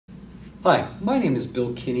Hi, my name is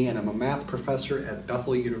Bill Kinney and I'm a math professor at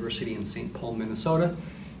Bethel University in St. Paul, Minnesota.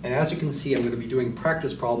 And as you can see, I'm going to be doing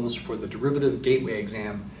practice problems for the derivative gateway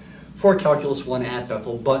exam for Calculus 1 at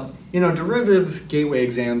Bethel. But, derivative gateway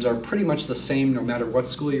exams are pretty much the same no matter what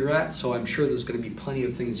school you're at, so I'm sure there's going to be plenty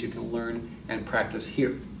of things you can learn and practice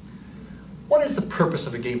here. What is the purpose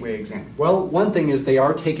of a gateway exam? Well, one thing is they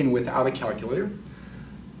are taken without a calculator.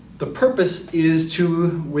 The purpose is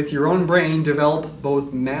to, with your own brain, develop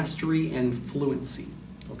both mastery and fluency,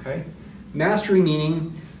 okay? Mastery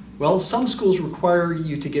meaning, well, some schools require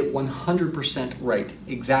you to get 100% right,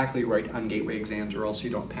 exactly right on gateway exams or else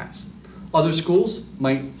you don't pass. Other schools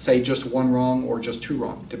might say just one wrong or just two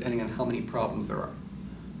wrong, depending on how many problems there are.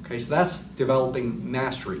 Okay, so that's developing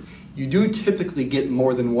mastery. You do typically get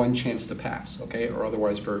more than one chance to pass, okay, or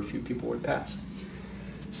otherwise very few people would pass.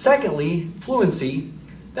 Secondly, fluency.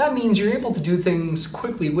 That means you're able to do things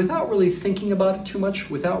quickly without really thinking about it too much,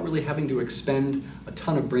 without really having to expend a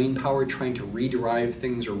ton of brain power trying to rederive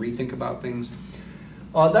things or rethink about things.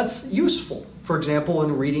 That's useful, for example,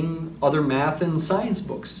 in reading other math and science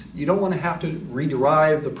books. You don't want to have to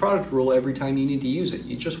rederive the product rule every time you need to use it.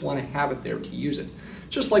 You just want to have it there to use it.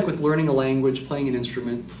 Just like with learning a language, playing an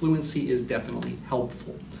instrument, fluency is definitely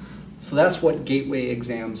helpful. So that's what gateway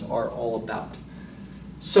exams are all about.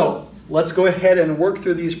 So, let's go ahead and work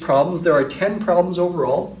through these problems. There are 10 problems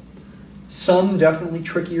overall, some definitely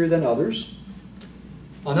trickier than others.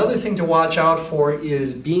 Another thing to watch out for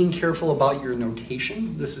is being careful about your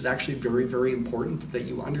notation. This is actually very, very important that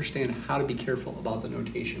you understand how to be careful about the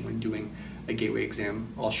notation when doing a gateway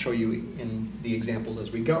exam. I'll show you in the examples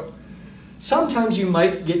as we go. Sometimes you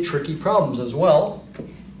might get tricky problems as well.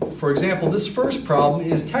 For example, this first problem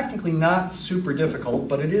is technically not super difficult,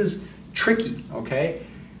 but it is tricky, okay?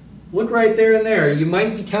 Look right there and there. You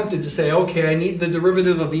might be tempted to say, okay, I need the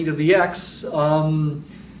derivative of e to the x. No,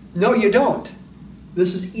 you don't.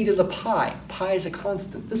 This is e to the pi. Pi is a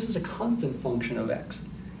constant. This is a constant function of x.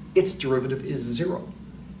 Its derivative is 0.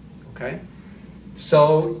 Okay?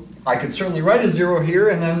 So I could certainly write a 0 here,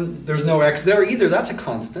 and then there's no x there either. That's a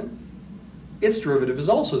constant. Its derivative is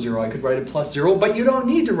also 0. I could write it plus 0, but you don't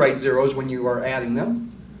need to write zeros when you are adding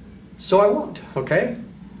them. So I won't, okay?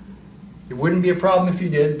 It wouldn't be a problem if you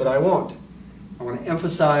did, but I won't. I want to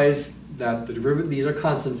emphasize that the these are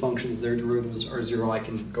constant functions, their derivatives are 0. I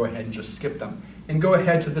can go ahead and just skip them. And go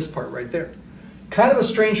ahead to this part right there. Kind of a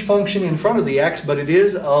strange function in front of the x, but it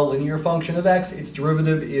is a linear function of x. Its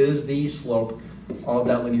derivative is the slope of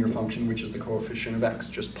that linear function, which is the coefficient of x,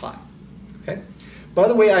 just pi. Okay? By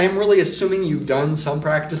the way, I am really assuming you've done some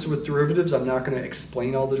practice with derivatives. I'm not going to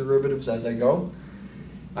explain all the derivatives as I go.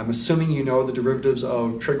 I'm assuming you know the derivatives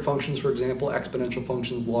of trig functions, for example, exponential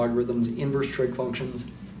functions, logarithms, inverse trig functions.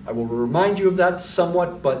 I will remind you of that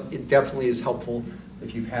somewhat, but it definitely is helpful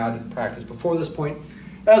if you've had practice before this point,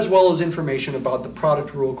 as well as information about the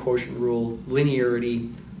product rule, quotient rule,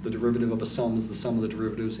 linearity. The derivative of a sum is the sum of the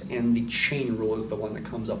derivatives, and the chain rule is the one that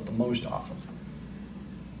comes up the most often.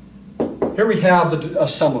 Here we have a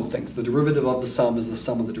sum of things. The derivative of the sum is the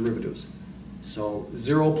sum of the derivatives. So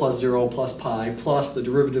 0 plus pi plus the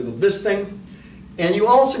derivative of this thing. And you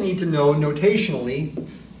also need to know notationally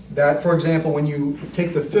that, for example, when you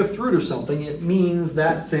take the fifth root of something, it means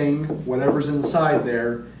that thing, whatever's inside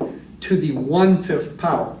there, to the 1/5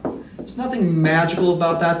 power. There's nothing magical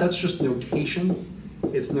about that. That's just notation.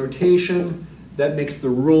 It's notation that makes the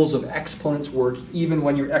rules of exponents work even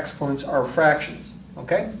when your exponents are fractions.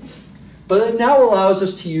 Okay? But it now allows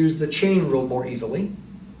us to use the chain rule more easily.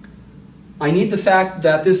 I need the fact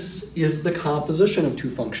that this is the composition of two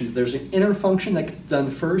functions. There's an inner function that gets done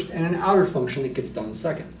first and an outer function that gets done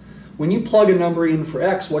second. When you plug a number in for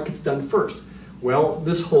x, what gets done first? Well,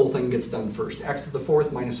 this whole thing gets done first. X to the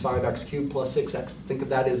fourth minus 5x cubed plus 6x. Think of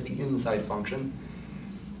that as the inside function.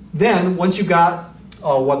 Then, once you got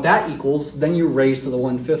what that equals, then you raise to the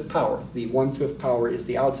 1/5 power. The 1/5 power is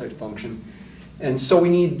the outside function. And so we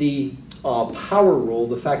need the power rule,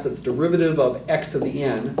 the fact that the derivative of x to the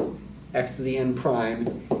n prime,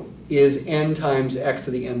 is n times x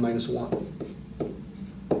to the n minus 1.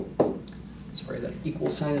 Sorry, that equal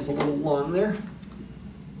sign is a little long there.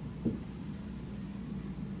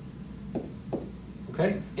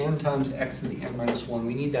 Okay, n times x to the n minus 1.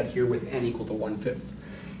 We need that here with n equal to 1/5.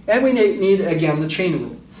 And we need, again, the chain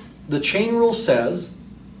rule. The chain rule says,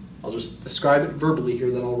 I'll just describe it verbally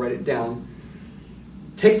here, then I'll write it down.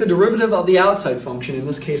 Take the derivative of the outside function, in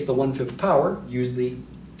this case the 1/5 power, use the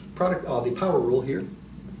power rule here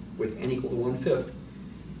with n equal to 1/5.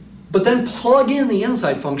 But then plug in the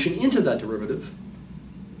inside function into that derivative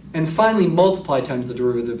and finally multiply times the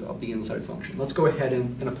derivative of the inside function. Let's go ahead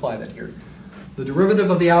and apply that here. The derivative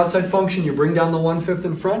of the outside function, you bring down the 1/5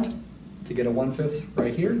 in front to get a 1/5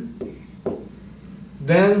 right here.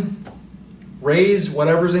 Then raise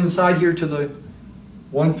whatever's inside here to the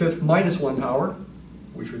 1/5 minus 1 power,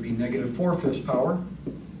 which would be negative 4/5 power.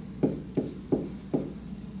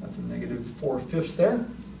 That's a negative 4/5 there.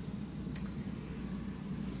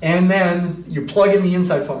 And then you plug in the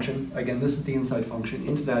inside function, again this is the inside function,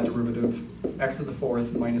 into that derivative, x to the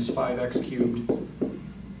 4th minus 5x cubed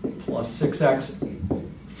plus 6x.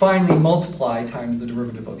 Finally multiply times the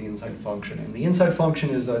derivative of the inside function. And the inside function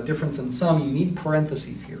is a difference in sum. You need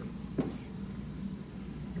parentheses here.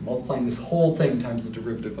 You're multiplying this whole thing times the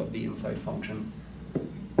derivative of the inside function.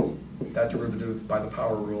 That derivative by the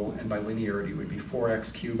power rule and by linearity would be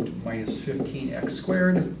 4x cubed minus 15x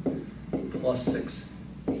squared plus 6.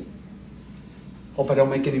 Hope I don't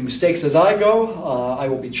make any mistakes as I go. I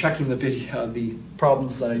will be checking the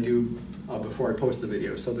problems that I do before I post the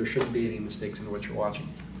video, so there shouldn't be any mistakes in what you're watching.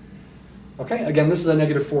 Okay, again, this is a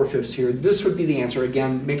negative 4/5 here. This would be the answer.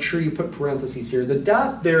 Again, make sure you put parentheses here. The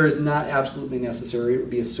dot there is not absolutely necessary. It would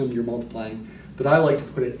be assumed you're multiplying, but I like to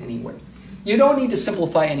put it anyway. You don't need to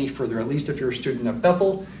simplify any further, at least if you're a student at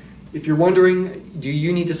Bethel. If you're wondering, do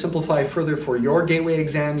you need to simplify further for your gateway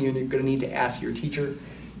exam, you're going to need to ask your teacher.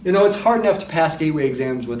 You know, it's hard enough to pass gateway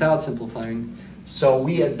exams without simplifying, so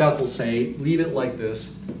we at Bethel say, leave it like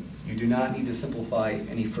this. You do not need to simplify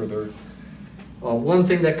any further. One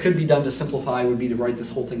thing that could be done to simplify would be to write this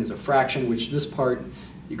whole thing as a fraction, which this part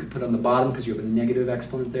you could put on the bottom because you have a negative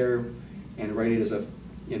exponent there, and write it as a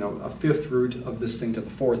 5th root of this thing to the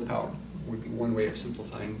 4th power. Would be one way of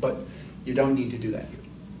simplifying, but you don't need to do that here.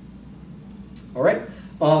 All right.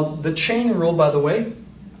 The chain rule, by the way,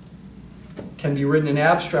 can be written in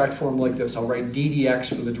abstract form like this. I'll write d dx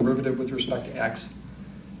for the derivative with respect to x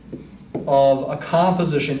of a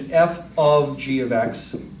composition f of g of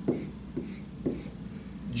x.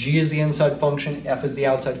 G is the inside function, f is the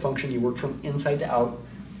outside function. You work from inside to out.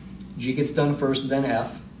 G gets done first, then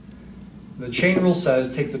f. The chain rule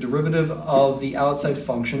says take the derivative of the outside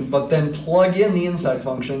function, but then plug in the inside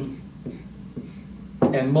function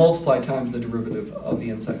and multiply times the derivative of the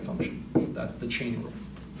inside function. That's the chain rule.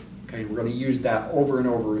 Okay, we're going to use that over and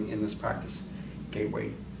over in this practice gateway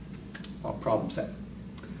problem set.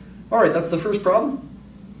 All right, that's the first problem.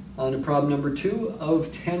 On to problem number 2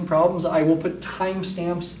 of 10 problems. I will put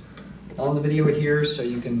timestamps on the video here so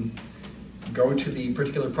you can go to the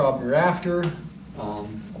particular problem you're after. I'll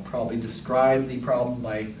probably describe the problem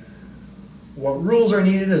by what rules are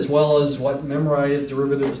needed as well as what memorized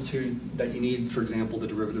derivatives that you need. For example, the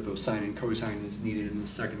derivative of sine and cosine is needed in the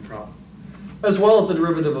second problem, as well as the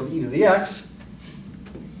derivative of e to the x.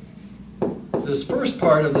 This first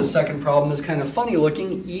part of the second problem is kind of funny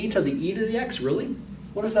looking. E to the x, really?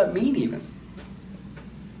 What does that mean even?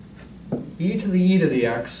 E to the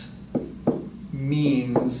x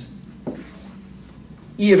means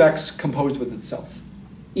e of x composed with itself.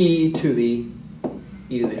 E to the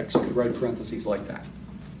x. You could write parentheses like that.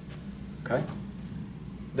 Okay?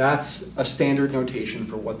 That's a standard notation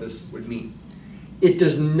for what this would mean. It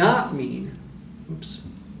does not mean,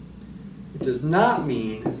 it does not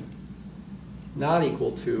mean not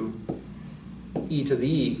equal to e to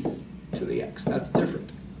the x. That's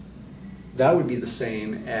different. That would be the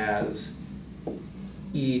same as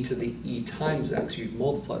e to the e times x. You'd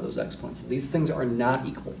multiply those exponents. These things are not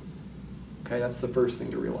equal. Okay, that's the first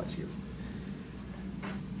thing to realize here.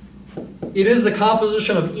 It is the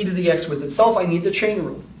composition of e to the x with itself. I need the chain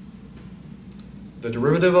rule. The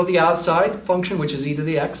derivative of the outside function, which is e to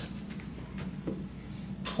the x,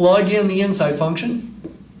 plug in the inside function,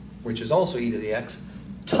 which is also e to the x,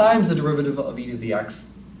 times the derivative of e to the x.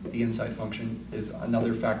 The inside function is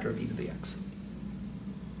another factor of e to the x.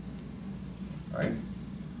 All right.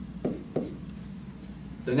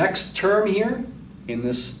 The next term here in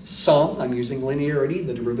this sum, I'm using linearity.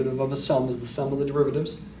 The derivative of a sum is the sum of the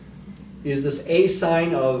derivatives. Is this a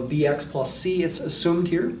sine of bx plus c? It's assumed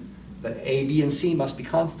here that a, b, and c must be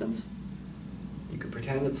constants. You could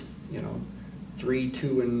pretend it's 3,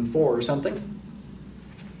 2, and 4 or something.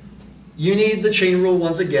 You need the chain rule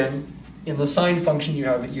once again. In the sine function, you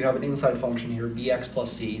have an inside function here, bx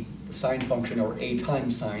plus c. The sine function, or a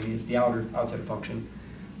times sine, is the outside function.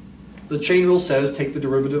 The chain rule says take the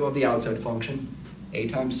derivative of the outside function. A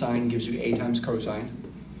times sine gives you a times cosine.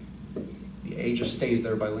 The a just stays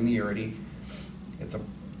there by linearity.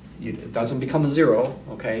 It doesn't become a 0,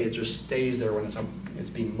 okay? It just stays there when it's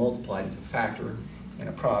being multiplied. It's a factor in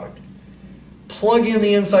a product. Plug in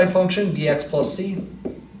the inside function, bx plus c.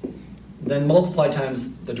 Then multiply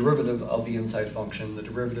times the derivative of the inside function. The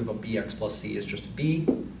derivative of bx plus c is just b.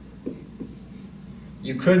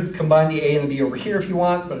 You could combine the a and the b over here if you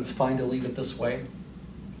want, but it's fine to leave it this way.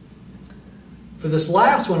 For this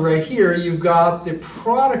last one right here, you've got the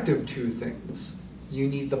product of two things. You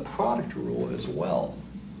need the product rule as well.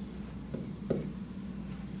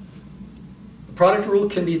 The product rule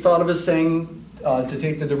can be thought of as saying to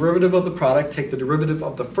take the derivative of the product, take the derivative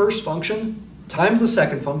of the first function times the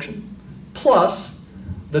second function, plus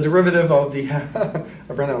the derivative of the,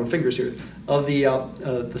 I've run out of fingers here, of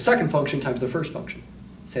the second function times the first function.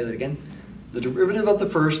 Say that again. The derivative of the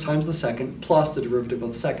first times the second, plus the derivative of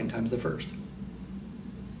the second times the first.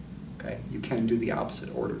 Okay, you can do the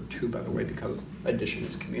opposite order too, by the way, because addition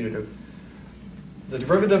is commutative. The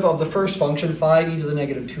derivative of the first function, 5e to the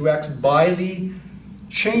negative 2x, by the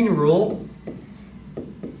chain rule,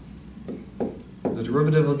 the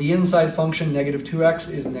derivative of the inside function, negative 2x,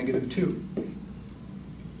 is negative 2.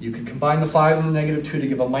 You could combine the 5 and the negative 2 to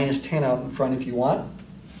give a minus 10 out in front if you want.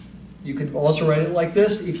 You could also write it like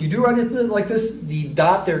this. If you do write it like this, the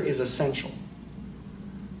dot there is essential.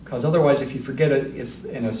 Because otherwise, if you forget it,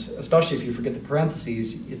 especially if you forget the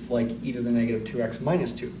parentheses, it's like e to the negative 2x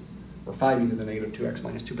minus 2. Or 5e to the negative 2x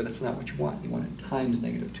minus 2, but that's not what you want. You want it times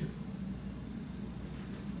negative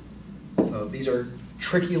 2. So these are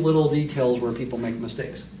tricky little details where people make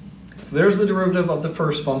mistakes. So there's the derivative of the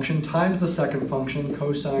first function times the second function,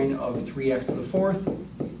 cosine of 3x to the fourth.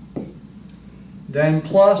 Then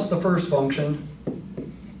plus the first function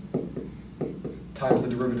times the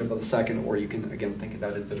derivative of the second, or you can again think of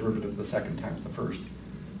that as the derivative of the second times the first.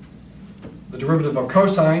 The derivative of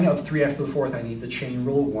cosine of 3x to the fourth, I need the chain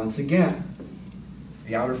rule once again.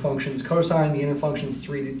 The outer function is cosine, the inner function is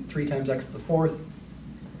 3 times x to the fourth.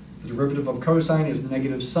 The derivative of cosine is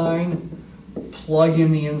negative sine. Plug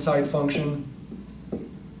in the inside function,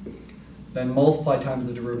 then multiply times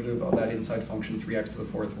the derivative of that inside function, 3x to the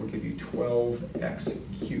fourth, will give you 12x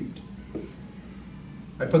cubed.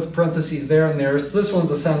 I put the parentheses there and there, so this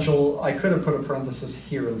one's essential. I could have put a parenthesis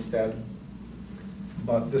here instead,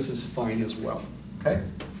 but this is fine as well, okay?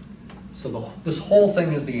 So this whole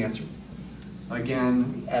thing is the answer.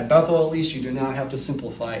 Again, at Bethel at least, you do not have to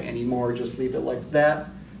simplify anymore. Just leave it like that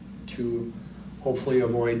to hopefully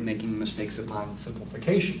avoid making mistakes upon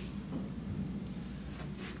simplification.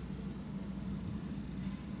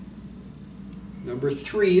 Number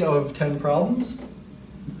 3 of 10 problems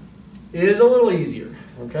is a little easier,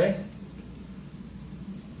 okay?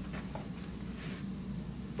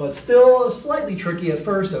 But still slightly tricky at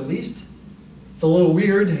first, at least. It's a little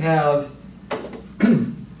weird to have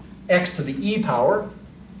x to the e power.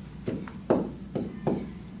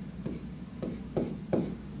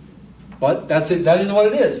 But that's it. That is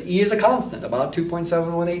what it is. E is a constant, about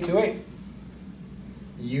 2.71828.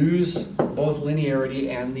 Use both linearity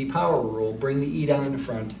and the power rule. Bring the e down in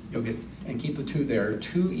front. You'll get, and keep the 2 there.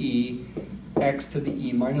 2e x to the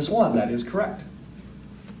e minus 1. That is correct.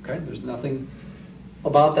 Okay. There's nothing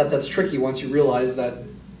about that that's tricky once you realize that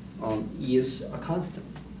e is a constant,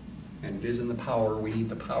 and it is in the power. We need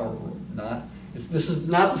the power rule. This is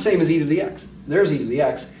not the same as e to the x. There's e to the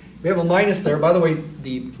x. We have a minus there. By the way,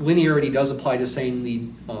 the linearity does apply to saying the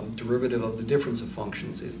derivative of the difference of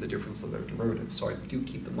functions is the difference of their derivatives. So I do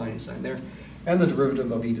keep the minus sign there. And the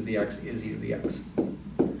derivative of e to the x is e to the x.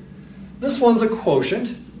 This one's a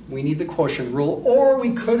quotient. We need the quotient rule. Or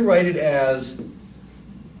we could write it as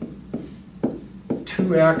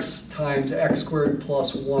 2x times x squared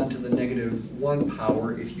plus 1 to the negative 1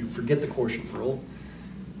 power. If you forget the quotient rule,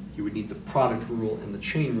 you would need the product rule and the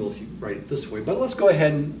chain rule if you write it this way. But let's go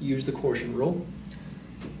ahead and use the quotient rule.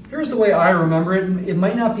 Here's the way I remember it. It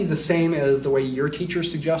might not be the same as the way your teacher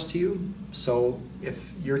suggests to you. So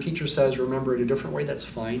if your teacher says remember it a different way, that's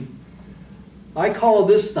fine. I call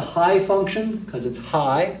this the high function because it's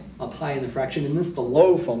high, up high in the fraction, and this the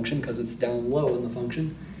low function because it's down low in the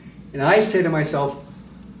function. And I say to myself,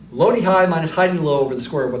 low d high minus high d low over the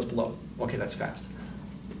square of what's below. Okay, that's fast.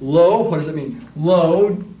 Low, what does it mean?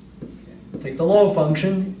 Low, take the low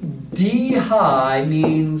function. D high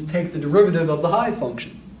means take the derivative of the high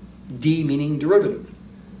function. D meaning derivative.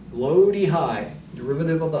 Low d high,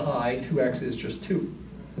 derivative of the high, 2x is just 2.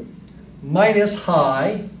 Minus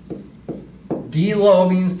high, d low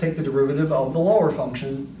means take the derivative of the lower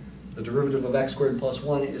function. The derivative of x squared plus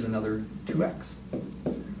 1 is another 2x.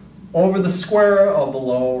 Over the square of the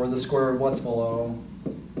low, or the square of what's below,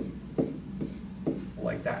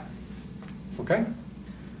 like that. Okay?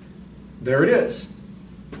 There it is.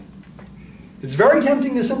 It's very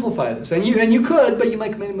tempting to simplify this, and you could, but you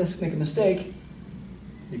might make a mistake.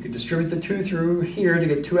 You could distribute the 2 through here to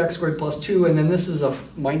get 2x squared plus 2, and then this is a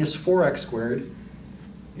minus 4x squared.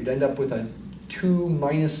 You'd end up with a 2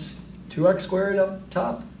 minus 2x squared up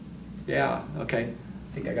top. Yeah, okay.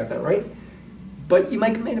 I think I got that right. But you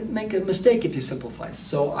might make a mistake if you simplify.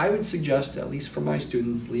 So I would suggest, at least for my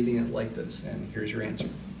students, leaving it like this. And here's your answer.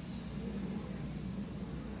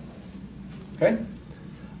 Okay?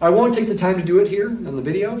 I won't take the time to do it here on the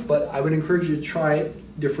video, but I would encourage you to try it,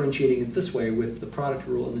 differentiating it this way with the product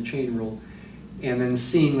rule and the chain rule, and then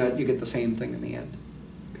seeing that you get the same thing in the end.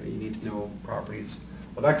 Okay, you need to know properties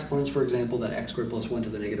of exponents, for example, that x squared plus 1 to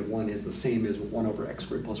the negative 1 is the same as 1 over x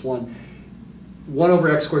squared plus 1. 1 over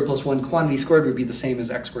x squared plus 1 quantity squared would be the same as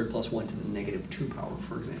x squared plus 1 to the negative 2 power,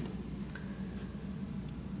 for example.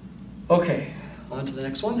 Okay, on to the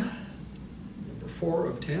next one. Number 4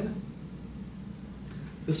 of 10.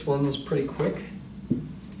 This one's pretty quick.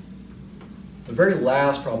 The very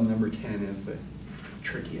last problem, number 10, is the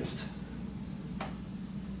trickiest.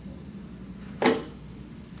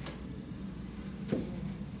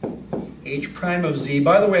 H prime of z.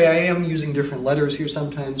 By the way, I am using different letters here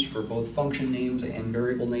sometimes for both function names and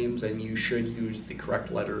variable names, and you should use the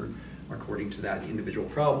correct letter according to that individual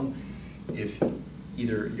problem if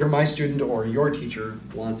either you're my student or your teacher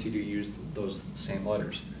wants you to use those same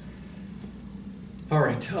letters. All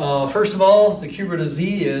right, first of all, the cube root of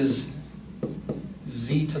z is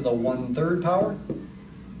z to the 1/3 power.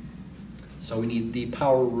 So we need the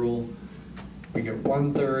power rule. We get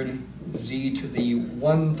 1/3, z to the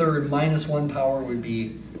 1/3 minus 1 power would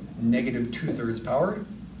be negative 2/3 power.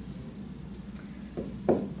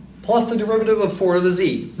 Plus the derivative of 4 to the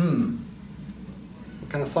z. What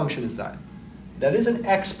kind of function is that? That is an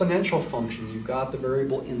exponential function. You've got the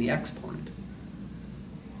variable in the exponent,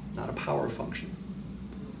 not a power function.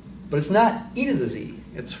 But it's not e to the z,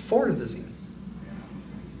 it's 4 to the z.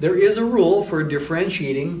 There is a rule for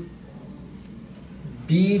differentiating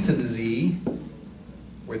b to the z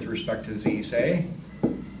with respect to z, say.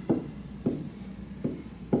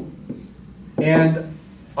 And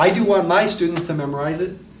I do want my students to memorize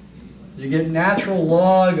it. You get natural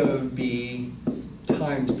log of b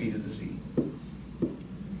times b to the z.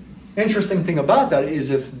 Interesting thing about that is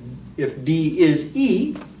if b is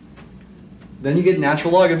e, then you get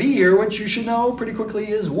natural log of e here, which you should know pretty quickly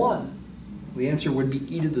is 1. The answer would be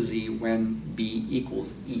e to the z when b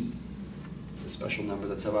equals e, a special number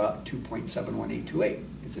that's about 2.71828.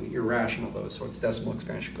 It's an irrational though, so its decimal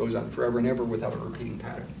expansion goes on forever and ever without a repeating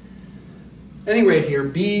pattern. Anyway, here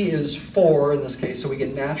b is 4 in this case, so we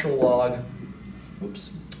get natural log,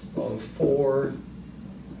 of 4,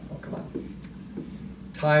 oh come on,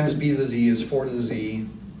 times b to the z is 4 to the z.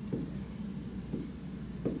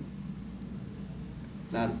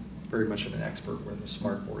 Not very much of an expert with a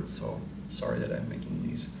smartboard, so sorry that I'm making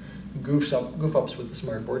these goof ups with the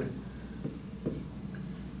smartboard.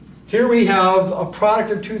 Here we have a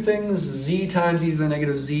product of two things, z times e to the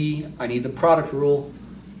negative z. I need the product rule.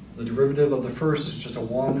 The derivative of the first is just a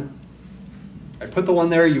 1. I put the 1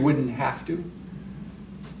 there, you wouldn't have to.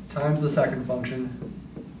 Times the second function,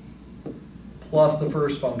 plus the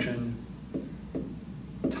first function,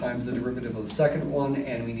 times the derivative of the second one,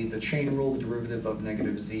 and we need the chain rule. The derivative of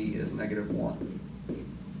negative z is negative 1.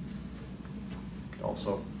 Could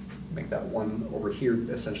also make that 1 over here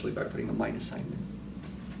essentially by putting a minus sign in.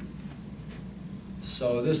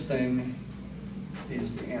 So this thing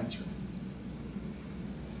is the answer.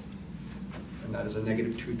 And that is a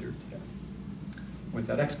negative 2/3 there with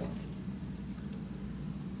that exponent.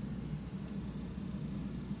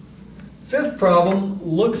 Fifth problem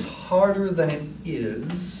looks harder than it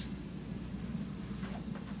is.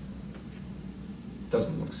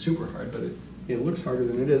 Doesn't look super hard, but it looks harder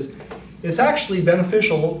than it is. It's actually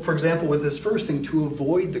beneficial, for example, with this first thing, to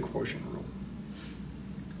avoid the quotient rule.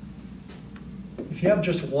 If you have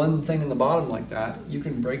just one thing in the bottom like that, you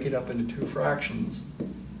can break it up into two fractions.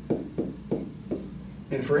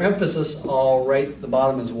 And for emphasis, I'll write the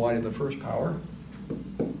bottom as y to the first power.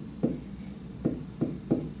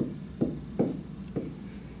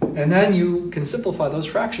 And then you can simplify those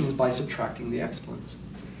fractions by subtracting the exponents.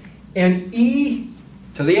 And e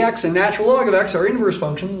to the x and natural log of x are inverse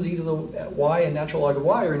functions. E to the y and natural log of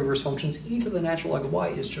y are inverse functions. E to the natural log of y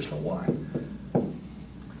is just a y.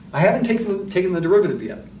 I haven't taken the derivative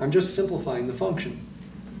yet. I'm just simplifying the function.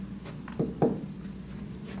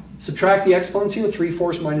 Subtract the exponents here.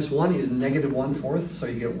 3/4 minus 1 is negative 1/4, so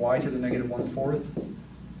you get y to the negative 1/4.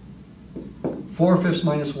 4/5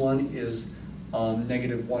 minus 1 is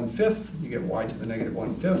negative 1/5. You get y to the negative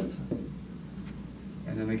 1/5.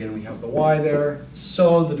 And then again we have the y there.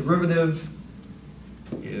 So the derivative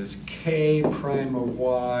is k prime of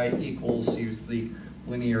y equals, use the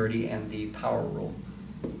linearity and the power rule,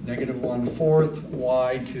 negative 1/4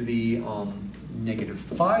 y to the negative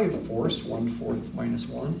 5/4. 1/4 minus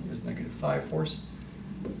 1 is negative 5/4.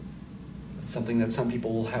 Let's something that some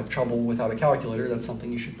people will have trouble without a calculator. That's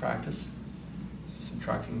something you should practice,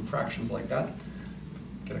 subtracting fractions like that.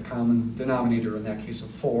 Get a common denominator, in that case of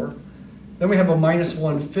 4. Then we have a minus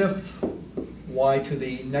 1/5. Y to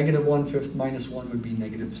the negative 1/5 minus 1 would be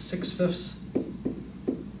negative 6/5.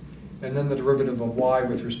 And then the derivative of y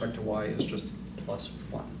with respect to y is just plus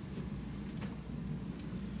 1.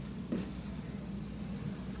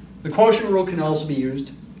 The quotient rule can also be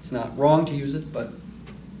used. It's not wrong to use it, but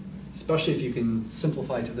especially if you can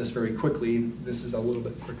simplify to this very quickly, this is a little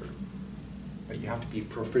bit quicker. But you have to be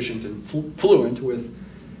proficient and fluent with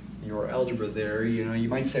your algebra there. You know, you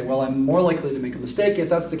might say, well, I'm more likely to make a mistake. If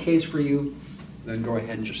that's the case for you, then go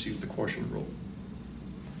ahead and just use the quotient rule.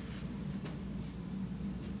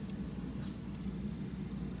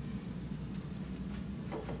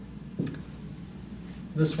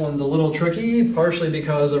 This one's a little tricky, partially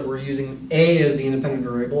because we're using a as the independent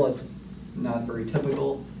variable. It's not very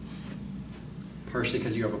typical. Partially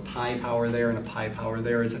because you have a pi power there and a pi power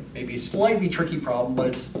there. It's maybe a slightly tricky problem, but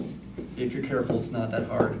it's, if you're careful, it's not that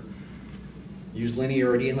hard. Use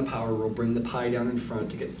linearity in the power rule. Bring the pi down in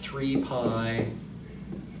front to get 3 pi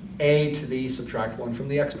a to the, subtract 1 from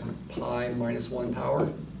the exponent, pi minus 1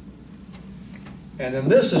 power. And then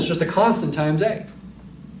this is just a constant times a.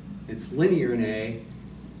 It's linear in a.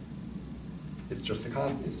 It's just a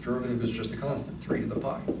constant. Its derivative is just a constant, 3 to the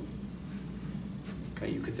pi. Okay,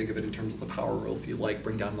 you could think of it in terms of the power rule if you like.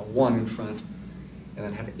 Bring down the 1 in front, and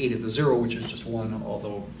then have a to the 0, which is just 1,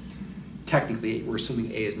 although technically we're assuming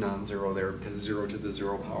a is non-zero there because 0 to the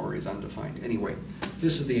 0 power is undefined. Anyway,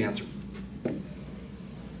 this is the answer.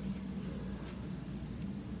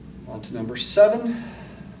 On to number 7.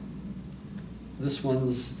 This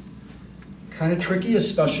one's kind of tricky,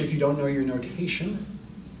 especially if you don't know your notation.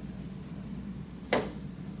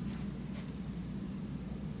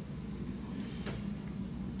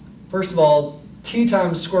 First of all, t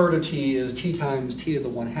times square root of t is t times t to the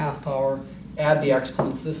 1/2 power. Add the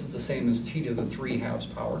exponents. This is the same as t to the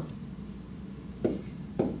 3/2 power.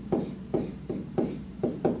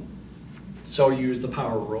 So use the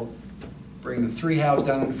power rule. Bring the 3/2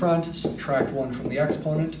 down in front, subtract 1 from the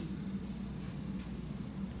exponent.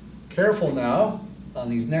 Careful now on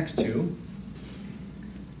these next two.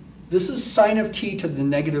 This is sine of t to the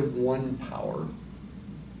negative 1 power.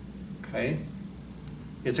 Okay?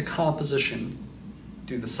 It's a composition.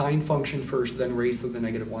 Do the sine function first, then raise to the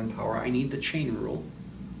negative 1 power. I need the chain rule.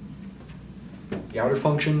 The outer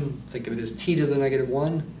function, think of it as t to the negative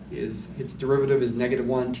 1, its derivative is negative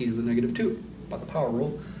 1 t to the negative 2 by the power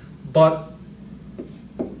rule. But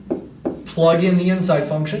plug in the inside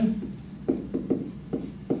function.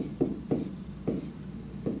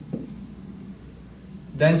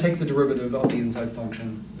 Then take the derivative of the inside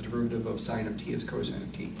function. The derivative of sine of t is cosine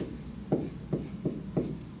of t.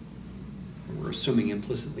 And we're assuming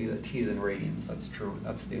implicitly that t is in radians. That's true.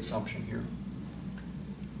 That's the assumption here.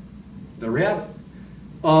 So there we have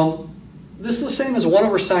it. This is the same as 1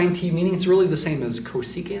 over sine t, meaning it's really the same as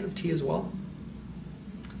cosecant of t as well.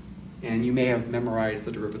 And you may have memorized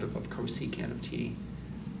the derivative of cosecant of t.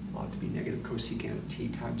 It ought to be negative cosecant of t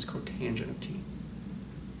times cotangent of t.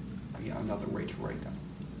 Be another way to write that.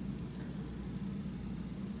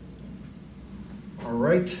 All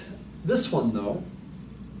right, this one though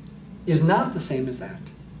is not the same as that.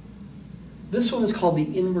 This one is called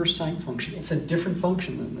the inverse sine function. It's a different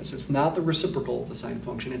function than this. It's not the reciprocal of the sine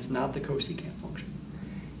function. It's not the cosecant function.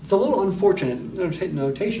 It's a little unfortunate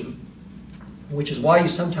notation, which is why you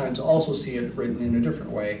sometimes also see it written in a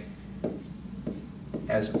different way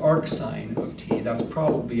as arcsine of t. That's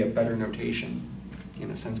probably a better notation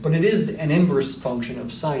in a sense, but it is an inverse function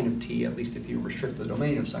of sine of t, at least if you restrict the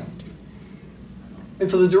domain of sine of t. And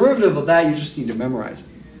for the derivative of that, you just need to memorize it.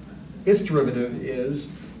 Its derivative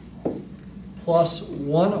is plus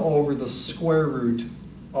 1 over the square root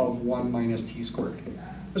of 1 minus t squared.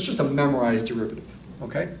 It's just a memorized derivative,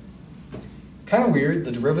 okay? Kind of weird,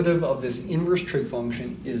 the derivative of this inverse trig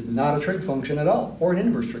function is not a trig function at all, or an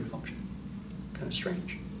inverse trig function. Kind of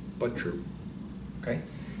strange, but true, okay?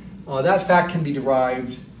 That fact can be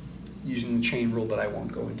derived using the chain rule, but I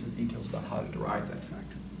won't go into the details about how to derive that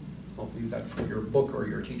fact. I'll leave that for your book or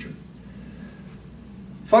your teacher.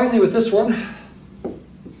 Finally, with this one,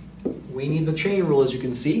 we need the chain rule, as you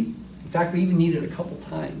can see. In fact, we even need it a couple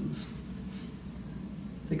times.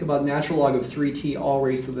 Think about natural log of 3t all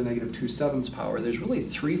raised to the negative 2/7 power. There's really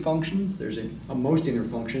 3 functions. There's a most inner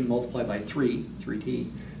function multiplied by 3t.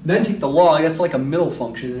 Then take the log, that's like a middle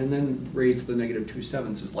function, and then raise to the negative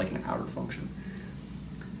 2/7 is like an outer function.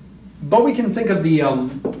 But we can think of the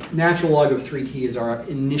natural log of 3t as our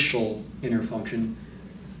initial inner function.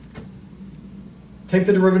 Take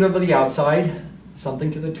the derivative of the outside,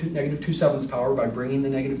 something to the negative 2/7 power by bringing the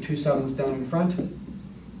negative 2/7 down in front.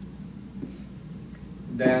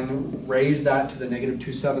 Then raise that to the negative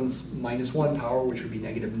 2/7 minus 1 power, which would be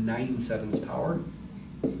negative 9/7 power,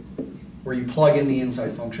 where you plug in the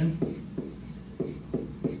inside function.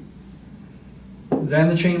 Then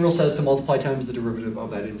the chain rule says to multiply times the derivative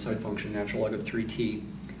of that inside function, natural log of 3t.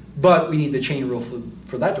 But we need the chain rule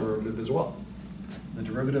for that derivative as well. The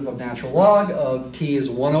derivative of natural log of t is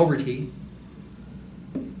 1 over t.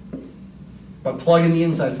 But plug in the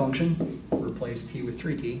inside function, replace t with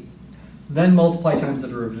 3t. Then multiply times the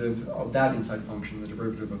derivative of that inside function. The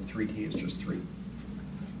derivative of 3t is just 3.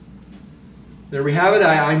 There we have it.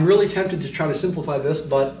 I'm really tempted to try to simplify this,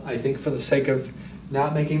 but I think for the sake of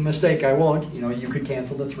not making a mistake, I won't. You know, you could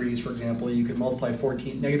cancel the 3's, for example. You could multiply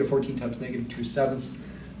negative 14 times negative 2/7.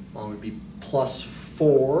 Well, it would be plus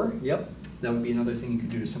 4. Yep, that would be another thing you could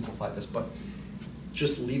do to simplify this, but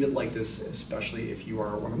just leave it like this, especially if you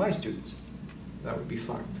are one of my students. That would be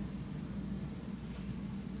fine.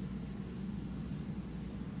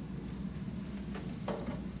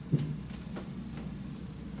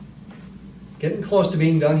 Getting close to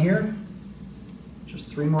being done here. Just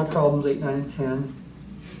 3 more problems, 8, 9, and 10.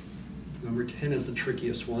 Number 10 is the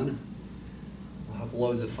trickiest one. We'll have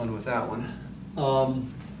loads of fun with that one.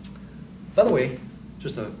 By the way,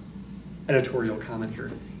 just an editorial comment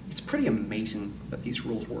here. It's pretty amazing that these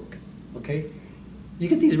rules work, okay? You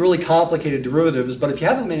get these really complicated derivatives, but if you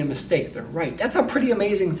haven't made a mistake, they're right. That's a pretty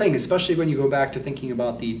amazing thing, especially when you go back to thinking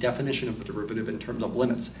about the definition of the derivative in terms of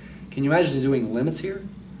limits. Can you imagine doing limits here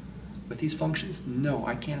with these functions? No,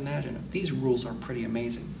 I can't imagine it. These rules are pretty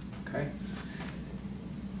amazing, okay?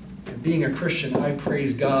 And being a Christian, I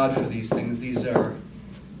praise God for these things. These are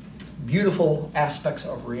beautiful aspects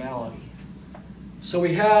of reality. So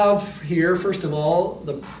we have here, first of all,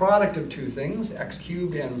 the product of two things, x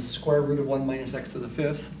cubed and square root of 1 minus x to the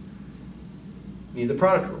 5th. Need the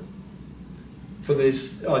product rule. For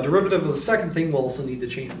this derivative of the second thing, we'll also need the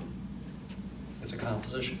chain rule. It's a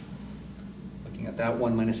composition. Looking at that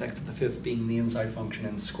 1 minus x to the 5th being the inside function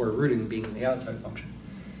and square rooting being the outside function.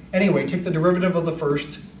 Anyway, take the derivative of the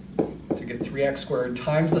first to get 3x squared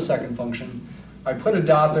times the second function. I put a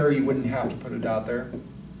dot there, you wouldn't have to put a dot there.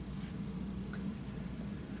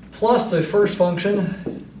 Plus the first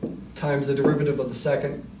function times the derivative of the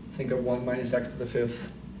second. Think of 1 minus x to the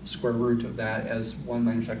 5th, square root of that as 1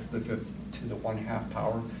 minus x to the 5th to the 1/2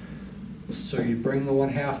 power. So you bring the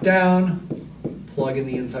 1/2 down, plug in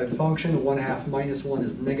the inside function. 1/2 minus 1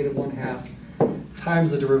 is negative 1/2,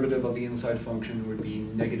 times the derivative of the inside function would be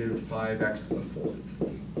negative 5x to the 4th.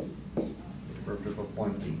 The derivative of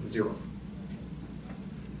 1 being 0.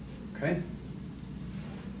 Okay?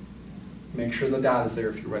 Make sure the dot is there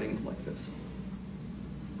if you're writing it like this.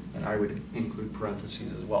 And I would include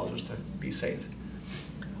parentheses as well, just to be safe.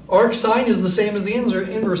 Arcsine is the same as the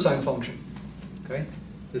inverse sine function. Okay?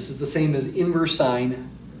 This is the same as inverse sine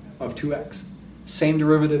of 2x. Same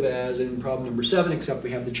derivative as in problem number 7, except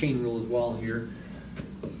we have the chain rule as well here.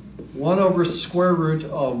 1 over square root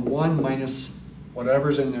of 1 minus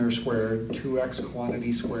whatever's in there squared, 2x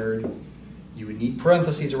quantity squared. You would need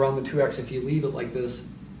parentheses around the 2x if you leave it like this.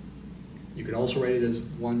 You could also write it as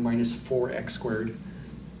 1 minus 4x squared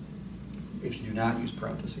if you do not use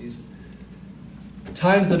parentheses.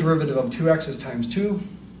 Times the derivative of 2x is times 2.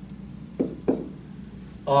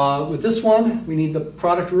 With this one, we need the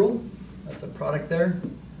product rule. That's a product there.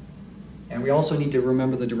 And we also need to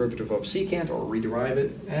remember the derivative of secant, or rederive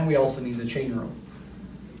it. And we also need the chain rule.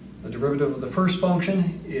 The derivative of the first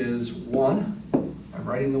function is 1. I'm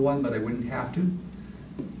writing the 1, but I wouldn't have to.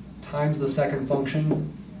 Times the second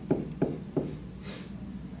function.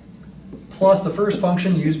 Plus the first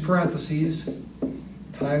function, use parentheses,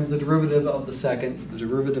 times the derivative of the second. The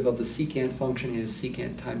derivative of the secant function is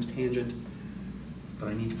secant times tangent. But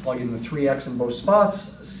I need to plug in the 3x in both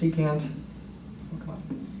spots. Secant, oh, come on,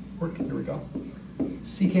 work, here we go.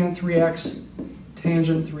 Secant 3x,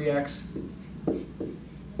 tangent 3x,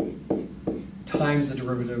 times the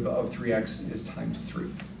derivative of 3x is times 3.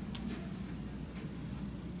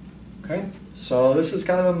 Okay, so this is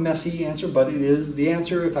kind of a messy answer, but it is the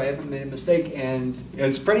answer if I haven't made a mistake, and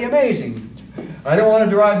it's pretty amazing. I don't want to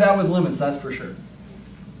derive that with limits, that's for sure.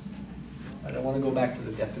 I don't want to go back to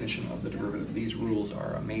the definition of the derivative. These rules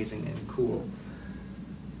are amazing and cool,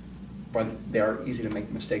 but they are easy to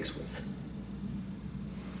make mistakes with.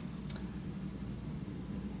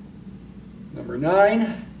 Number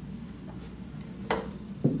 9.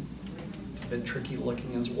 It's a bit tricky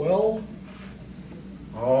looking as well.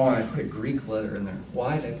 Oh, I put a Greek letter in there.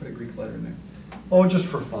 Why did I put a Greek letter in there? Oh, just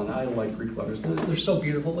for fun. I like Greek letters. They're so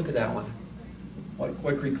beautiful. Look at that one.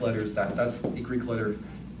 What Greek letter is that? That's the Greek letter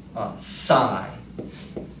psi,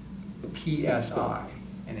 P-S-I.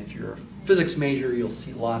 And if you're a physics major, you'll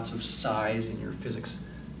see lots of psi's in your physics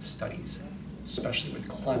studies, especially with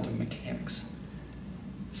quantum mechanics.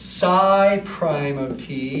 Psi prime of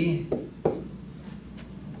t.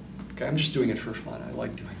 Okay, I'm just doing it for fun. I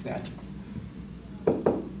like doing that.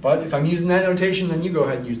 But if I'm using that notation, then you go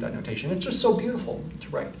ahead and use that notation. It's just so beautiful to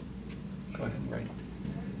write. Go ahead and write it.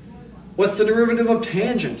 What's the derivative of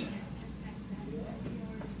tangent?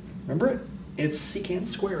 Remember it? It's secant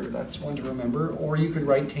squared. That's one to remember. Or you could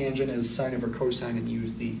write tangent as sine over cosine and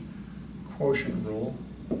use the quotient rule.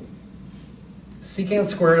 Secant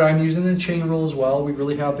squared, I'm using the chain rule as well. We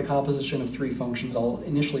really have the composition of three functions. I'll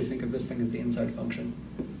initially think of this thing as the inside function.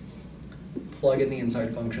 Plug in the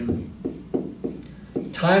inside function.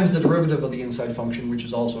 Times the derivative of the inside function, which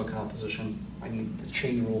is also a composition. I need the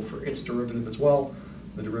chain rule for its derivative as well.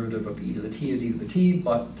 The derivative of e to the t is e to the t,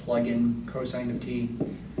 but plug in cosine of t.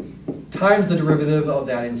 Times the derivative of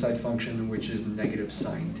that inside function, which is negative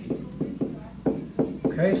sine t.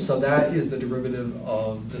 Okay, so that is the derivative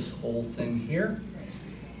of this whole thing here.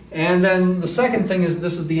 And then the second thing is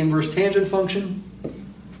this is the inverse tangent function,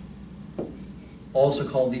 also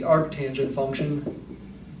called the arctangent function.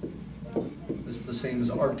 This is the same as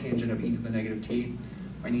arctangent of e to the negative t.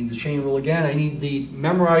 I need the chain rule again. I need the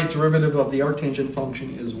memorized derivative of the arctangent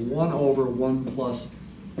function is 1 over 1 plus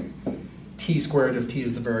t squared if t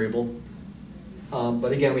is the variable.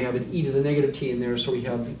 But again, we have an e to the negative t in there, so we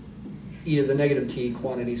have e to the negative t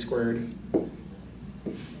quantity squared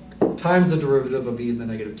times the derivative of e to the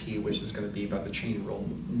negative t, which is going to be by the chain rule,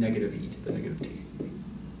 negative e to the negative t.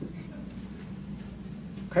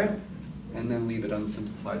 Okay? And then leave it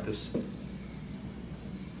unsimplified. This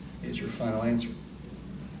is your final answer.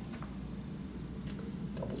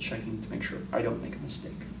 Double checking to make sure I don't make a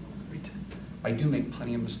mistake. Right? I do make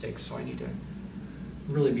plenty of mistakes, so I need to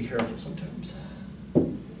really be careful sometimes.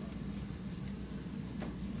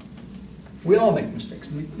 We all make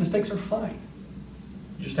mistakes. Mistakes are fine.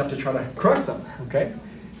 You just have to try to correct them, okay?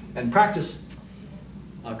 And practice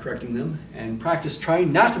correcting them, and practice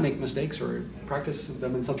trying not to make mistakes, or practice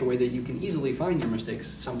them in such a way that you can easily find your mistakes.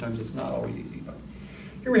 Sometimes it's not always easy, but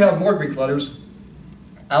here we have more Greek letters.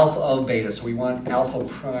 Alpha of beta, so we want alpha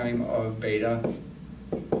prime of beta.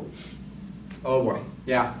 Oh boy,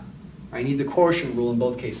 yeah. I need the quotient rule in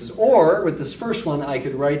both cases. Or, with this first one, I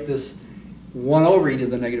could write this 1 over e to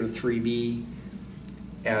the negative 3b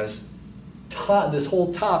as this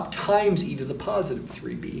whole top times e to the positive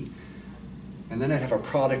 3b. And then I'd have a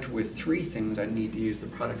product with three things. I'd need to use the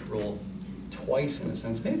product rule twice in a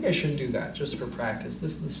sense. Maybe I should do that just for practice.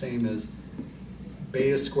 This is the same as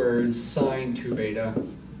beta squared sine 2 beta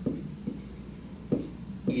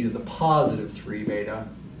e to the positive 3 beta.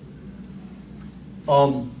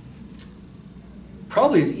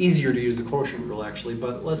 Probably is easier to use the quotient rule actually,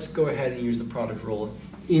 but let's go ahead and use the product rule.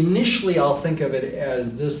 Initially, I'll think of it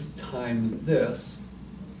as this times this,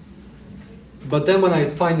 but then when I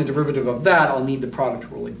find the derivative of that, I'll need the product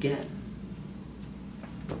rule again.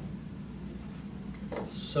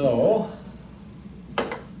 So,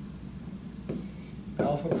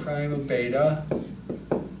 alpha prime of beta,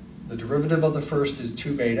 the derivative of the first is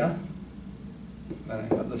 2 beta, then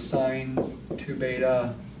I have the sine 2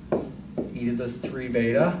 beta e to the 3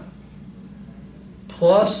 beta,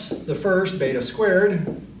 plus the first, beta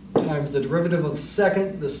squared, times the derivative of the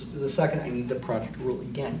second. This is the second. I need the product rule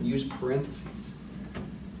again. Use parentheses.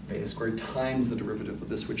 Beta squared times the derivative of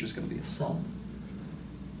this, which is going to be a sum.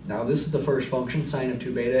 Now this is the first function, sine of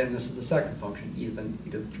 2 beta, and this is the second function, e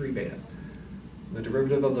to the 3 beta. The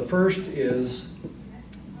derivative of the first is,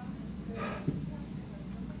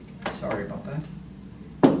 sorry about that.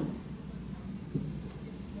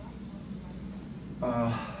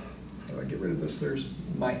 How do I get rid of this?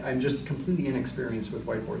 I'm just completely inexperienced with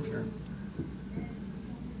whiteboards here.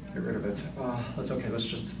 Get rid of it. That's okay. Let's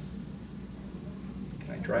just.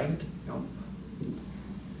 Can I drag it? No.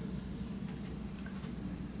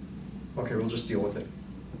 Okay, we'll just deal with it.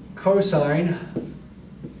 Cosine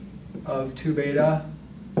of 2 beta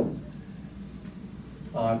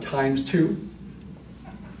times 2,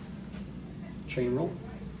 chain rule,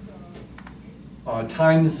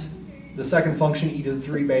 times the second function, e to the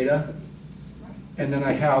 3 beta, and then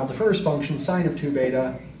I have the first function, sine of 2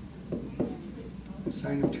 beta,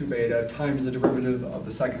 times the derivative of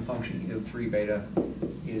the second function, e to the 3 beta,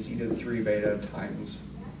 is e to the 3 beta times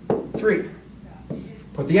 3.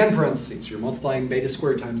 Put the end parentheses. You're multiplying beta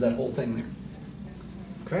squared times that whole thing there.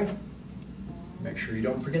 Okay? Make sure you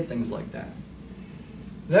don't forget things like that.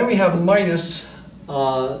 Then we have minus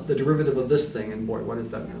the derivative of this thing, and boy, what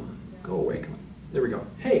is that now? Go away, come on. There we go.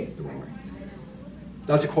 Hey, the wrong way.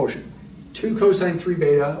 That's a quotient. 2 cosine 3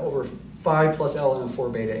 beta over 5 plus ln of 4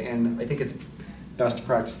 beta. And I think it's best to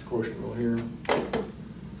practice the quotient rule here.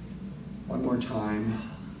 One more time.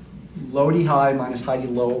 Low d high minus high d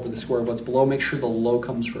low over the square of what's below. Make sure the low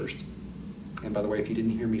comes first. And by the way, if you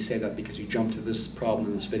didn't hear me say that because you jumped to this problem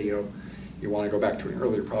in this video, you want to go back to an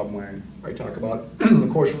earlier problem where I talk about the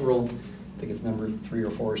quotient rule. I think it's number 3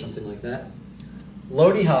 or 4 or something like that.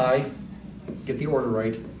 Low d high, get the order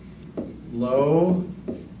right. Low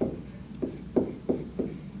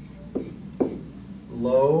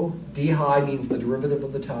d high means the derivative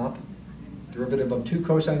of the top. Derivative of 2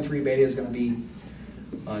 cosine 3 beta is going to be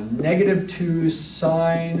negative 2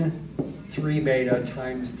 sine 3 beta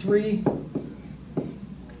times 3.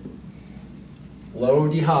 Low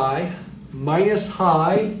d high minus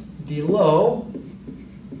high d low.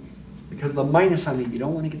 It's because of the minus on it. You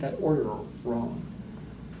don't want to get that order wrong.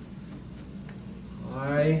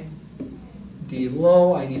 High d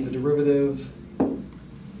low, I need the derivative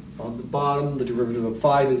on the bottom. The derivative of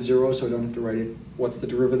 5 is 0, so I don't have to write it. What's the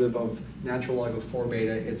derivative of natural log of 4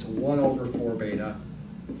 beta? It's 1 over 4 beta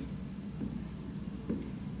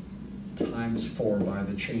times 4 by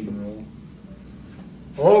the chain rule.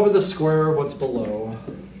 Over the square of what's below.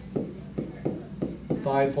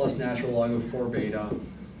 5 plus natural log of 4 beta.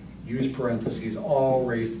 Use parentheses, all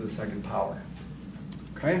raised to the second power.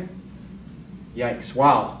 Okay? Yikes,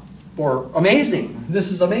 wow. Or amazing.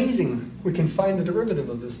 This is amazing. We can find the derivative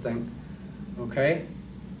of this thing. Okay?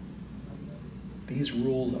 These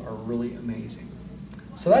rules are really amazing.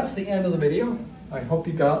 So that's the end of the video. I hope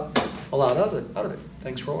you got a lot out of it.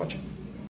 Thanks for watching.